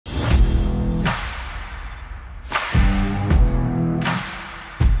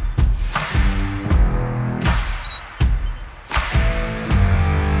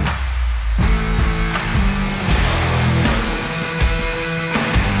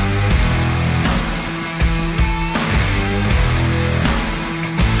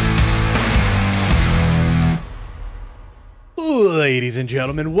and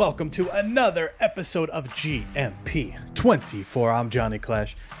gentlemen, welcome to another episode of GMP24. I'm Johnny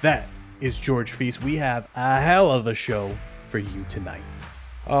Clash. That is George Feis. We have a hell of a show for you tonight.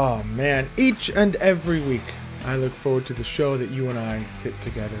 Oh man, each and every week I look forward to the show that you and I sit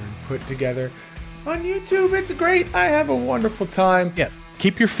together and put together on YouTube. It's great. I have a wonderful time. Yeah,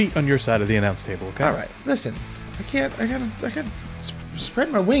 keep your feet on your side of the announce table, okay? All right, listen, I gotta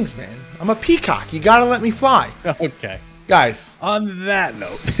spread my wings, man. I'm a peacock. You gotta let me fly. Okay. Guys, on that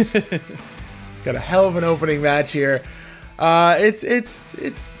note, got a hell of an opening match here. It's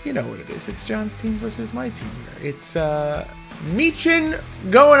you know what it is. It's John's team versus my team here. It's Michin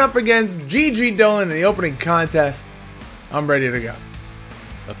going up against Gigi Dolan in the opening contest. I'm ready to go.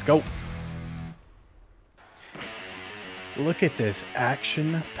 Let's go. Look at this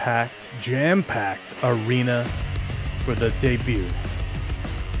action-packed, jam-packed arena for the debut.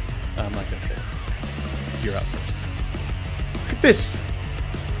 I'm not gonna say it. You're up first. Look at this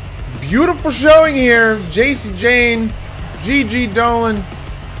beautiful showing here. JC Jane, Gigi Dolan.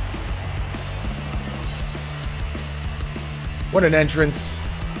 What an entrance.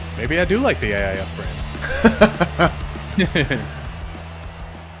 Maybe I do like the AIF brand.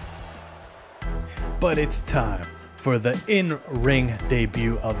 But it's time for the in-ring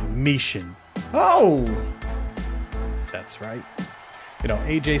debut of Michin. Oh! That's right. You know,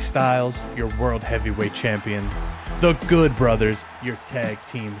 AJ Styles, your World Heavyweight Champion. The Good Brothers, your Tag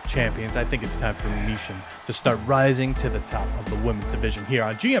Team Champions. I think it's time for Michin to start rising to the top of the women's division here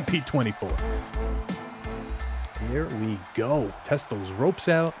on GMP24. Here we go. Test those ropes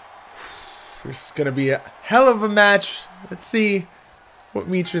out. This is going to be a hell of a match. Let's see what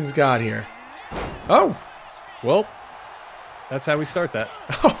Michin's got here. Oh! Well, that's how we start that.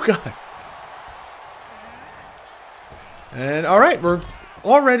 Oh, God. And, all right, we're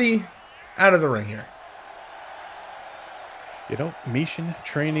already out of the ring here. You know, Michin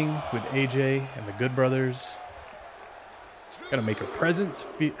training with AJ and the Good Brothers. Gonna make her presence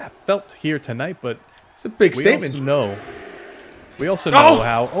felt here tonight, but it's a big statement. We also know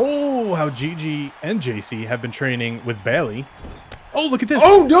how Gigi and JC have been training with Bailey. Oh, look at this!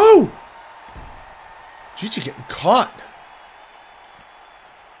 Oh no! Gigi getting caught.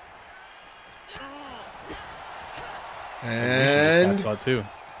 And got caught too.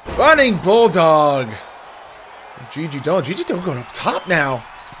 Running Bulldog. Gigi Dolan going up top now.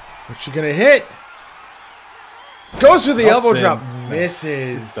 What's she gonna hit? Goes for the elbow drop.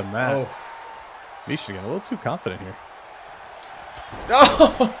 Misses. The mat. Oh. Michin getting a little too confident here.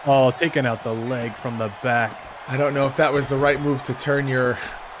 Oh. Oh, taking out the leg from the back. I don't know if that was the right move to turn your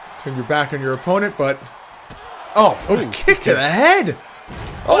back on your opponent, but oh, what a kick to the head.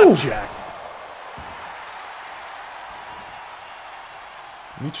 Oh, Jack.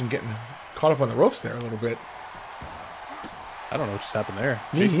 Michin getting caught up on the ropes there a little bit. I don't know what just happened there.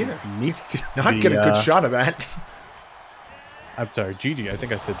 Me Jason neither. Did not get a good shot of that. I'm sorry, Gigi. I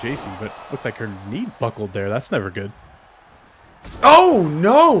think I said JC, but looked like her knee buckled there. That's never good. Oh,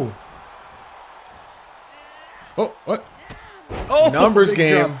 no. Oh, what? Oh, numbers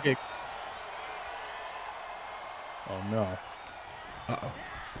game. Oh, no. Uh-oh.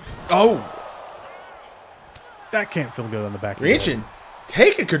 Oh. That can't feel good on the back. Michin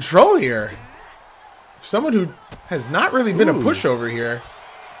taking control here. Someone who has not really been a pushover here.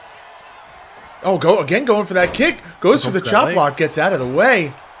 Oh, going for that kick. Goes for the chop block, gets out of the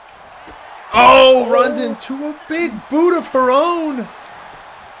way. Oh, runs into a big boot of her own.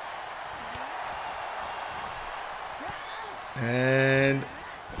 And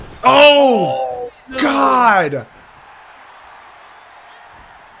oh no. God.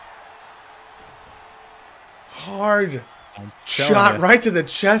 Hard shot right to the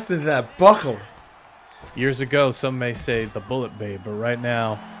chest into that buckle. Years ago, some may say the Bullet Babe, but right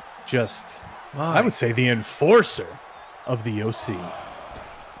now, just, I would say the enforcer of the OC.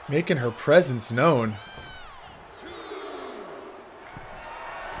 Making her presence known.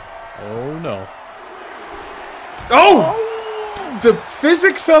 Oh, no. Oh! The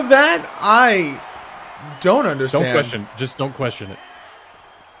physics of that, I don't understand. Don't question. Just don't question it.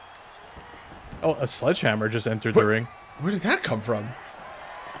 Oh, a sledgehammer just entered the ring. Where did that come from?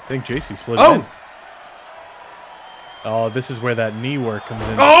 I think JC slid in. Oh, this is where that knee work comes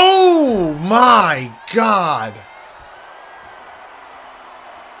in. Oh, my God.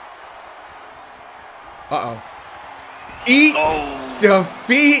 Uh-oh. Eat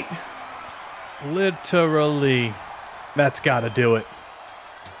defeat. Literally. That's got to do it.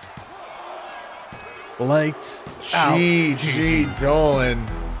 Lights out. Gigi Dolan.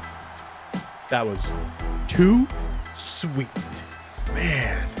 That was too sweet.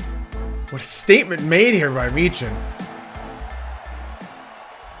 Man. What a statement made here by Michin.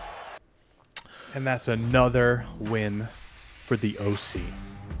 And that's another win for the OC.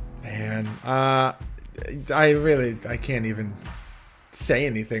 Man, I can't even say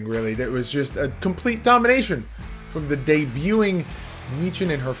anything, really. That was just a complete domination from the debuting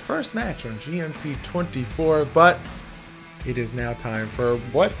Michin in her first match on GMP24. But it is now time for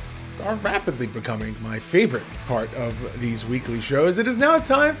what are rapidly becoming my favorite part of these weekly shows. It is now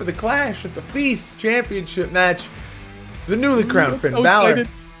time for the clash at the Feis Championship match. The newly crowned Finn Balor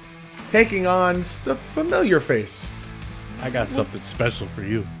taking on a familiar face. I got something special for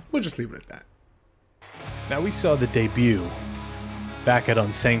you. We'll just leave it at that. Now, we saw the debut back at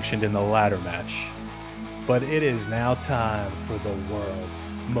Unsanctioned in the ladder match, but it is now time for the world's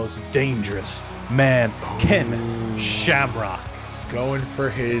most dangerous man, Ken Shamrock. Going for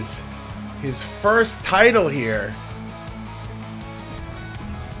his first title here.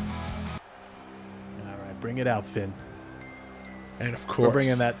 All right, bring it out, Finn. And of course, we're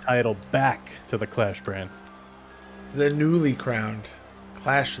bringing that title back to the Clash brand. The newly crowned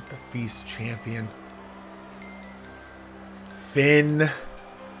Clash at the Feis champion, Finn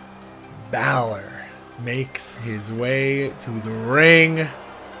Balor, makes his way to the ring.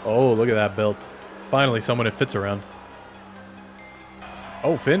 Oh, look at that belt. Finally, someone it fits around.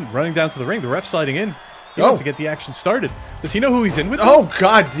 Oh, Finn running down to the ring. The ref sliding in. He wants to get the action started. Does he know who he's in with? Oh,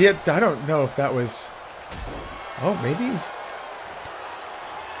 God. Yeah, I don't know if that was... Oh, maybe...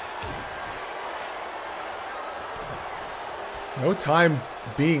 No time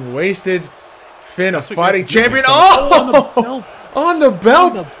being wasted. Finn, a fighting champion. Oh! On the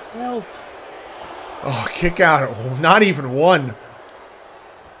belt! On the belt. Oh, kick out. Oh, not even one.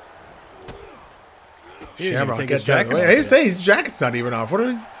 Shamrock gets out of the way. Hey, say his jacket's not even off. What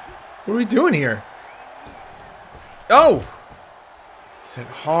are we doing here? Oh! Sent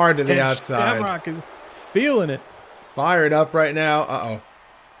hard to the outside. Shamrock is feeling it. Fired up right now. Uh-oh.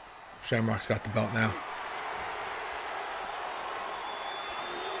 Shamrock's got the belt now.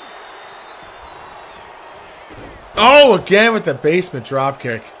 Oh, again with the basement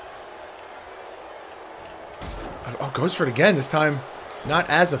dropkick. Oh, goes for it again. This time, not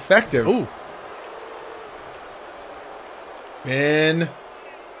as effective. Ooh. Finn.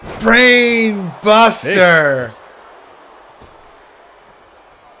 Brain Buster. Hey.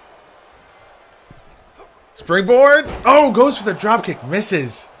 Springboard. Oh, goes for the dropkick.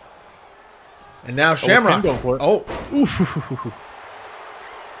 Misses. And now Shamrock. Oh. Ooh.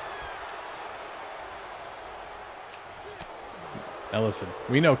 Now listen,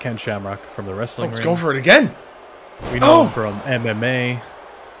 we know Ken Shamrock from the wrestling ring. Go for it again. We know him from MMA.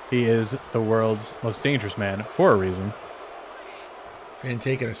 He is the world's most dangerous man for a reason. Finn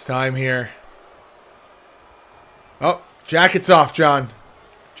taking his time here. Oh, jacket's off, John.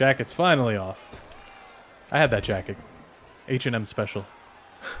 Jacket's finally off. I had that jacket. H&M special.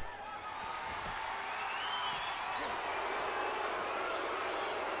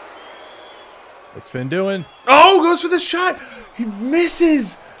 What's Finn doing? Oh, goes for the shot. He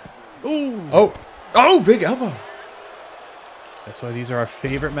misses. Ooh. Oh, big elbow. That's why these are our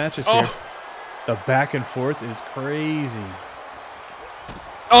favorite matches here. The back and forth is crazy.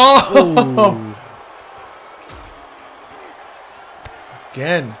 Oh.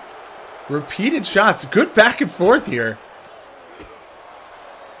 Again. Repeated shots. Good back and forth here.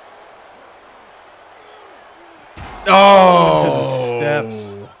 Oh. To the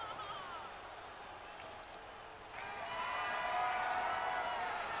steps.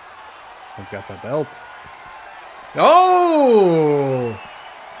 He's got that belt. Oh!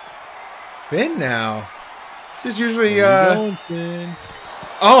 Finn now. This is usually going, Finn.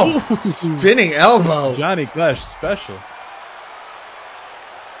 Oh, spinning elbow. Johnny Clash special.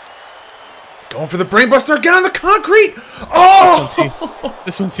 Going for the brainbuster again on the concrete. Oh!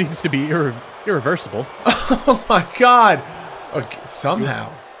 This one seems to be irreversible. Oh my God. Okay,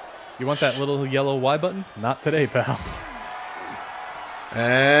 somehow. You want that little yellow Y button? Not today, pal.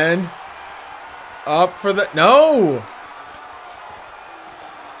 And up for the... No!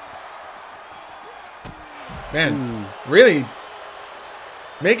 Man, really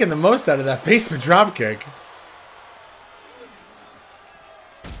making the most out of that basement dropkick.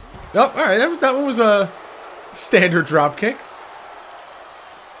 Nope, all right, that one was a standard dropkick.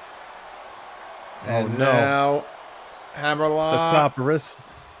 And oh, no. Now, hammerlock. The top wrist.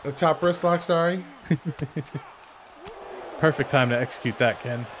 The top wrist lock, sorry. Perfect time to execute that,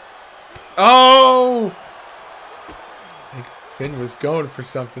 Ken. Oh! I think Finn was going for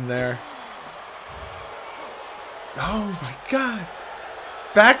something there. Oh my God.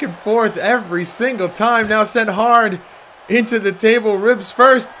 Back and forth every single time. Now sent hard into the table. Ribs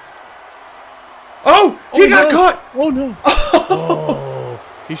first. Oh! He got caught! Oh no. Oh,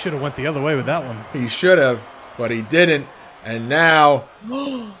 He should have went the other way with that one. He should have, but he didn't. And now,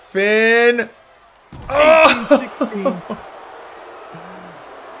 Finn. 18-16.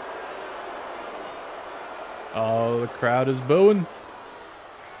 Oh, the crowd is booing.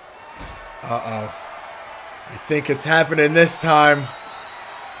 Uh-oh. I think it's happening this time.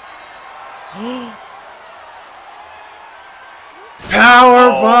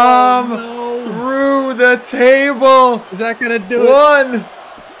 Powerbomb through the table. Is that going to do it? 1,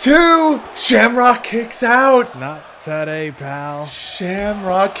 2. Shamrock kicks out. Not today, pal.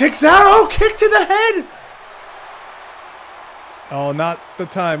 Shamrock kicks out. Oh, kick to the head. Oh, not the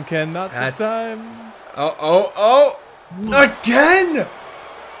time, Ken. Not the time. Oh. Again.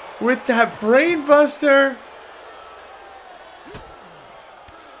 With that brain buster.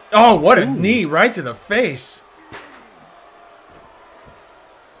 Oh, what a knee right to the face.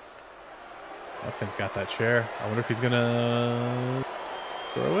 Oh, Finn's got that chair. I wonder if he's going to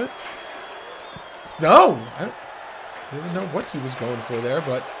throw it. No. I don't even know what he was going for there,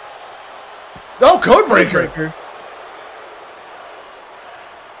 but... Oh, Codebreaker.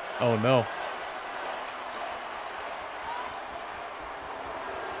 Oh, no.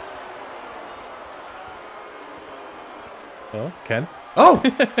 Oh, Ken? Oh!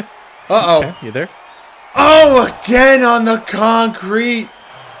 Uh-oh. Okay, you there? Oh, again on the concrete.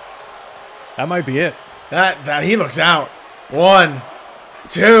 That might be it. That he looks out. 1,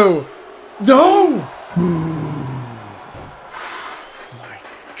 2. No! My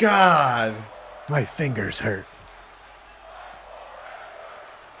God. My fingers hurt.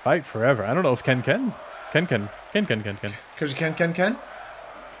 Fight forever. I don't know if Ken. Ken. Because you can.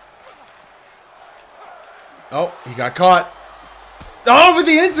 Oh, he got caught. Oh, with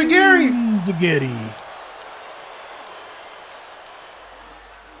the enziguri. Enziguri.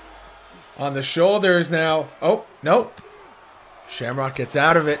 On the shoulders now. Oh, no. Shamrock gets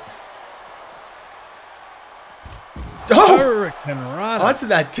out of it. Oh! Hurricane Rana. Onto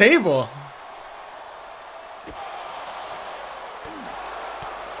that table.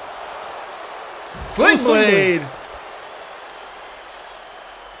 Sling Blade.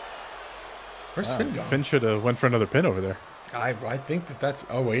 Where's Finn going? Finn should have went for another pin over there. I think that's...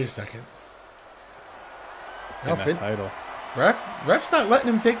 Oh, wait a second. No, That Finn. title. Ref's not letting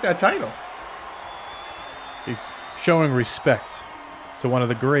him take that title. He's showing respect to one of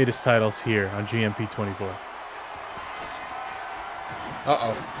the greatest titles here on GMP24.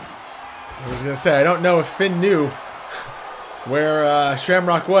 Uh-oh. I was going to say, I don't know if Finn knew where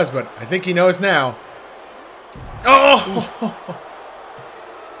Shamrock was, but I think he knows now. Oh!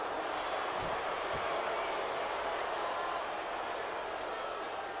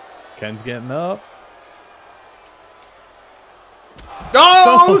 Ken's getting up.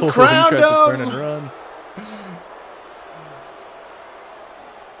 Oh! He Crowned tries to turn and him! run.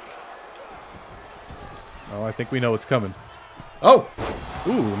 Oh, I think we know what's coming. Oh!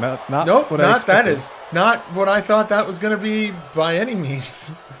 Ooh, not Nope, what I not expected. that is not what I thought that was going to be by any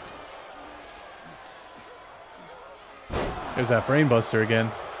means. There's that brainbuster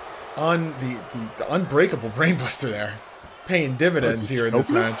again. On the unbreakable brainbuster there. Paying dividends here in this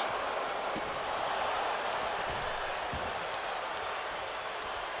choking? match.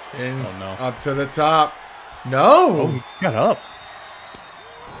 And Oh, no. up to the top. No! Oh, he got up.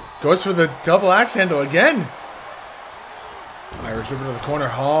 Goes for the double axe handle again. Irish whip into the corner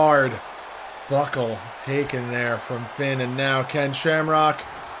hard. Buckle taken there from Finn. And now Ken Shamrock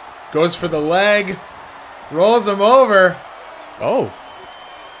goes for the leg. Rolls him over. Oh.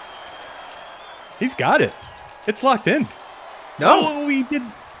 He's got it. It's locked in. No. Oh, he did.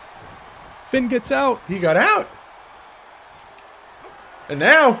 Finn gets out. He got out. And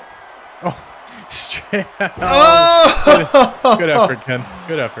now. Oh, straight out. Oh! Good effort, Ken.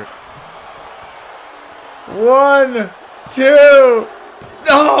 Good effort. 1, 2.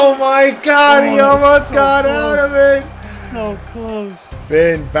 Oh my God, he almost so got close. out of it. So close.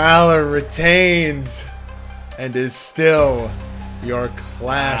 Finn Balor retains and is still your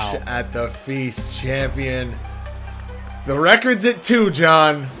Clash Wow. at the Feast champion. The record's at 2,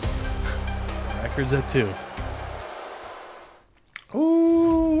 John. Records at 2.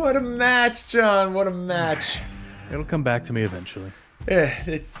 Ooh, what a match, John. What a match. It'll come back to me eventually.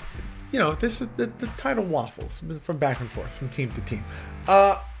 You know, this is the title waffles from back and forth, from team to team.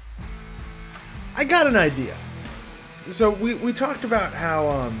 I got an idea. So we talked about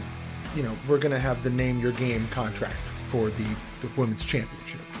how you know, we're gonna have the Name Your Game contract for the women's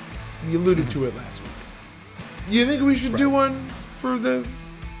championship. You alluded to it last week. You think we should do one for for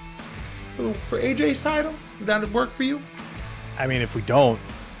AJ's title? Would that work for you? I mean, if we don't,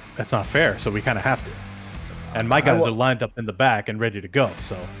 that's not fair. So we kind of have to. And my guys are lined up in the back and ready to go.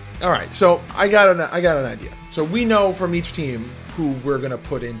 So, all right. So I got an idea. So we know from each team who we're gonna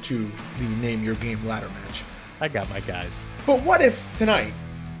put into the Name Your Game ladder match. I got my guys. But what if tonight,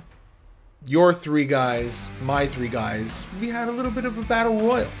 your 3 guys, my 3 guys, we had a little bit of a battle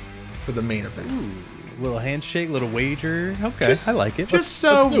royal for the main event? Ooh, little handshake, little wager. Okay, I like it. Just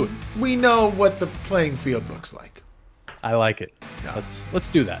so we know what the playing field looks like. I like it. Yeah. Let's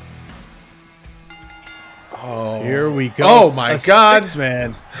do that. Oh, here we go. Oh my God,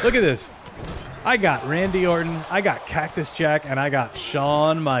 man! Look at this. I got Randy Orton, I got Cactus Jack, and I got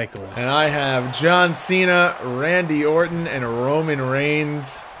Shawn Michaels. And I have John Cena, Randy Orton, and Roman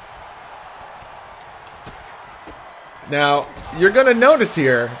Reigns. Now, you're going to notice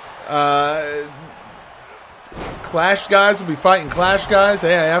here, Clash guys will be fighting Clash guys.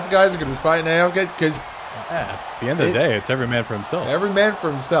 AIF guys are going to be fighting AIF guys. Because at the end of the day, it's every man for himself. Every man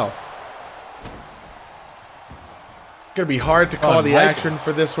for himself. It's going to be hard to call the action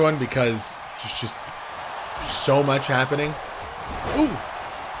for this one because there's just so much happening. Ooh.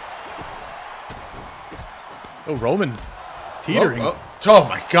 Oh, Roman teetering. Oh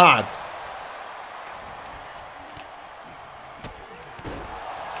my God.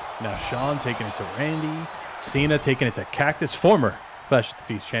 Now Shawn taking it to Randy. Cena taking it to Cactus, former Clash at the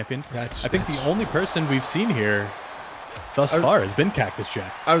Feast champion. I think the only person we've seen here thus far has been Cactus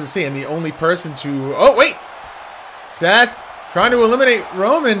Jack. I was saying the only person to... Oh, wait. Seth trying to eliminate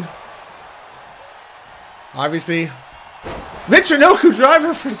Roman. Obviously. Michinoku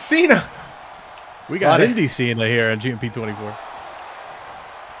driver for Cena. We got Indie Cena here on GMP24.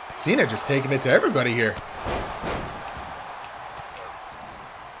 Cena just taking it to everybody here.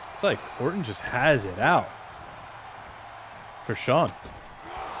 It's like Orton just has it out for Shawn.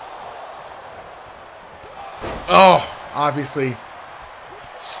 Oh, obviously.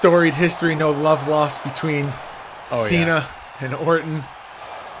 Storied history, no love lost between Cena and Orton.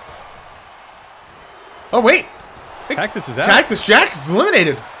 Oh, wait. Cactus is out. Cactus Jack is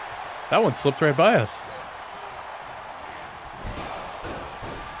eliminated. That one slipped right by us.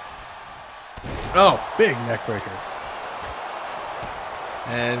 Oh. Big neck breaker.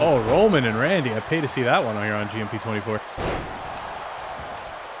 And Roman and Randy. I pay to see that one here on GMP24.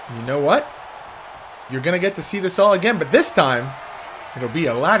 You know what? You're going to get to see this all again, but this time it'll be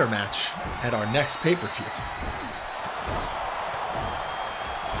a ladder match at our next pay-per-view.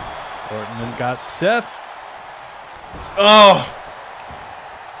 Orton got Seth. Oh!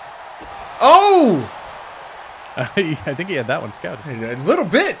 Oh! I think he had that one scouted. A little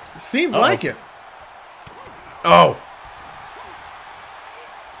bit. Seemed like it. Oh.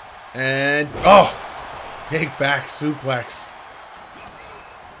 And, big back suplex.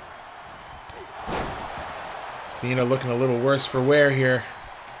 Cena looking a little worse for wear here.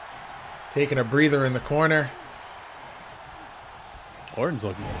 Taking a breather in the corner. Orton's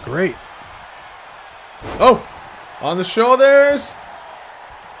looking great. Oh! On the shoulders.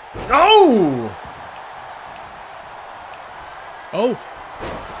 Oh! Oh!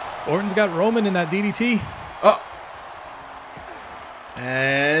 Orton's got Roman in that DDT. Oh!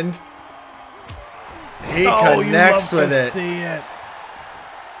 And he connects with it.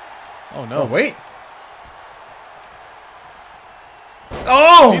 Oh, no. Oh, wait.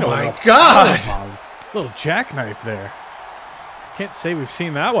 Oh, my God. Little jackknife there. Can't say we've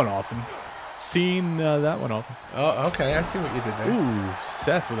seen that one often. That one often. Oh, okay. I see what you did there. Ooh,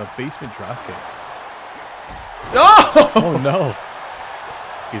 Seth with a basement dropkick. Oh! Oh, no.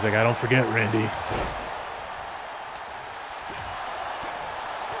 He's like, I don't forget, Randy.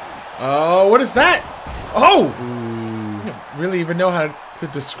 Oh, what is that? Oh! Ooh. I don't really even know how to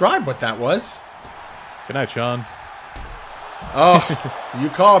describe what that was. Good night, Shawn. Oh, you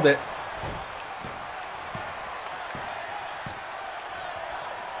called it.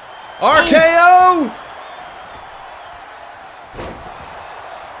 RKO!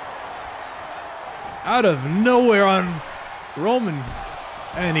 Out of nowhere on Roman.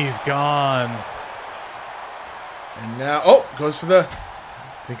 And he's gone. And now, goes for the...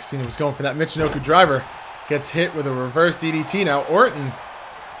 I think Cena was going for that Michinoku driver. Gets hit with a reverse DDT. Now Orton.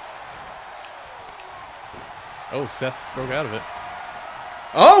 Oh, Seth broke out of it.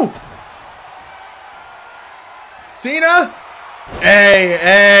 Oh! Cena!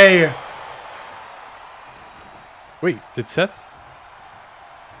 Hey! Wait, did Seth?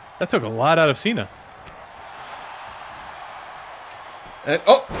 That took a lot out of Cena. And,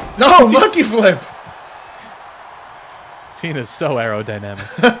 no, monkey flip! Cena's so aerodynamic.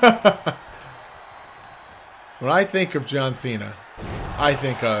 When I think of John Cena, I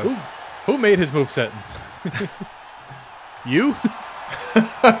think of... Who made his moveset? You?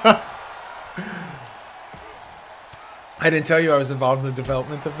 I didn't tell you I was involved in the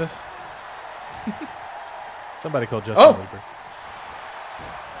development of this. Somebody called Justin Weber.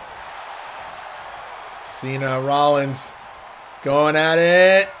 Cena, Rollins, going at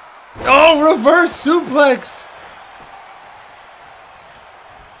it. Oh, reverse suplex.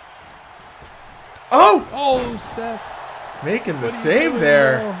 Oh, Seth. Making the save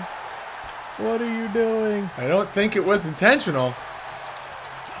there. What are you doing? I don't think it was intentional.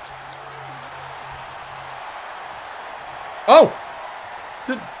 Oh!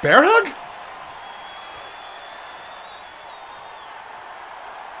 The bear hug?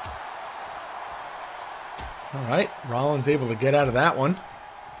 All right, Rollins able to get out of that one.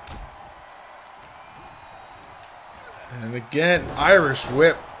 And again, Irish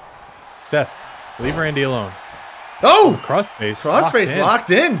whip. Seth, leave Randy alone. Oh! Crossface. Crossface locked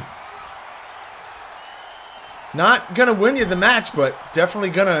in. Not going to win you the match, but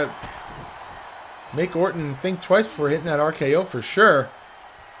definitely going to make Orton think twice before hitting that RKO for sure.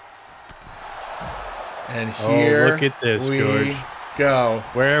 And here look at this, we George. go.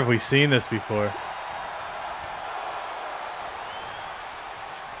 Where have we seen this before?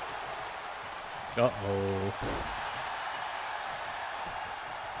 Uh-oh.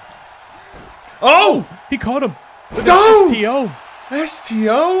 Oh! He caught him. With No! STO.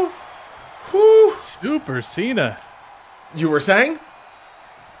 STO? Whew. Super Cena. You were saying?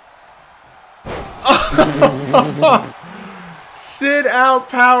 Sit out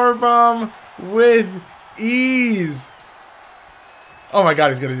powerbomb with ease. Oh my God,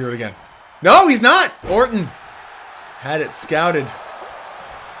 he's going to do it again. No, he's not. Orton had it scouted.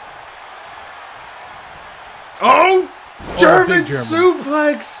 Oh, German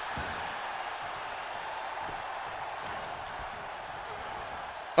suplex.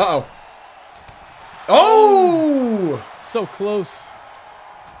 Uh-oh. Oh! So close.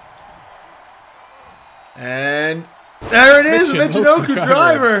 And there it is, Michinoku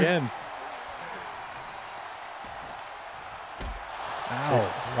driver. Again.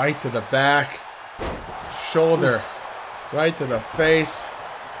 Ow. Right to the back. Shoulder. Oof. Right to the face.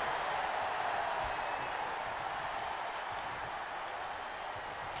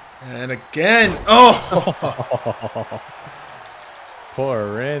 And again. Oh!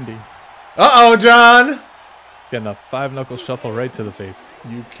 Poor Randy. Uh-oh, John. Getting a 5-knuckle shuffle right to the face.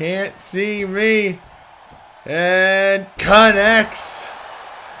 You can't see me. And connects.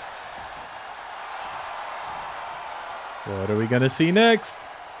 What are we going to see next?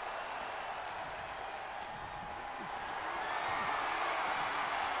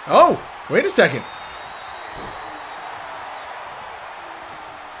 Oh, wait a second.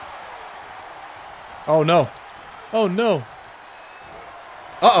 Oh, no. Oh, no.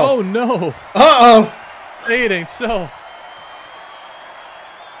 Uh-oh. Oh, no. Uh-oh. It ain't so.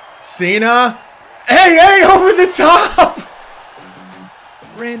 Cena. Hey, over the top.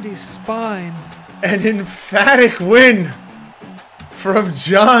 Randy's spine. An emphatic win from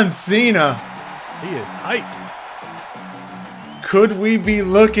John Cena. He is hyped. Could we be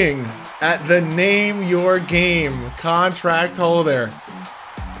looking at the Name Your Game contract holder?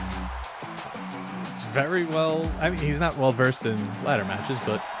 It's very well. I mean, he's not well versed in ladder matches,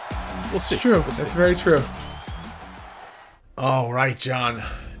 but we'll see. It's true. We'll That's see. very true. All right, John.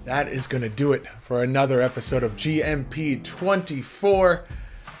 That is going to do it for another episode of GMP24.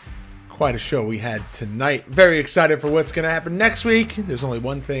 Quite a show we had tonight. Very excited for what's going to happen next week. There's only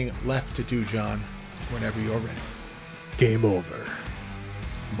one thing left to do, John. Whenever you're ready. Game over.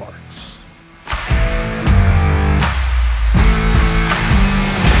 Marks.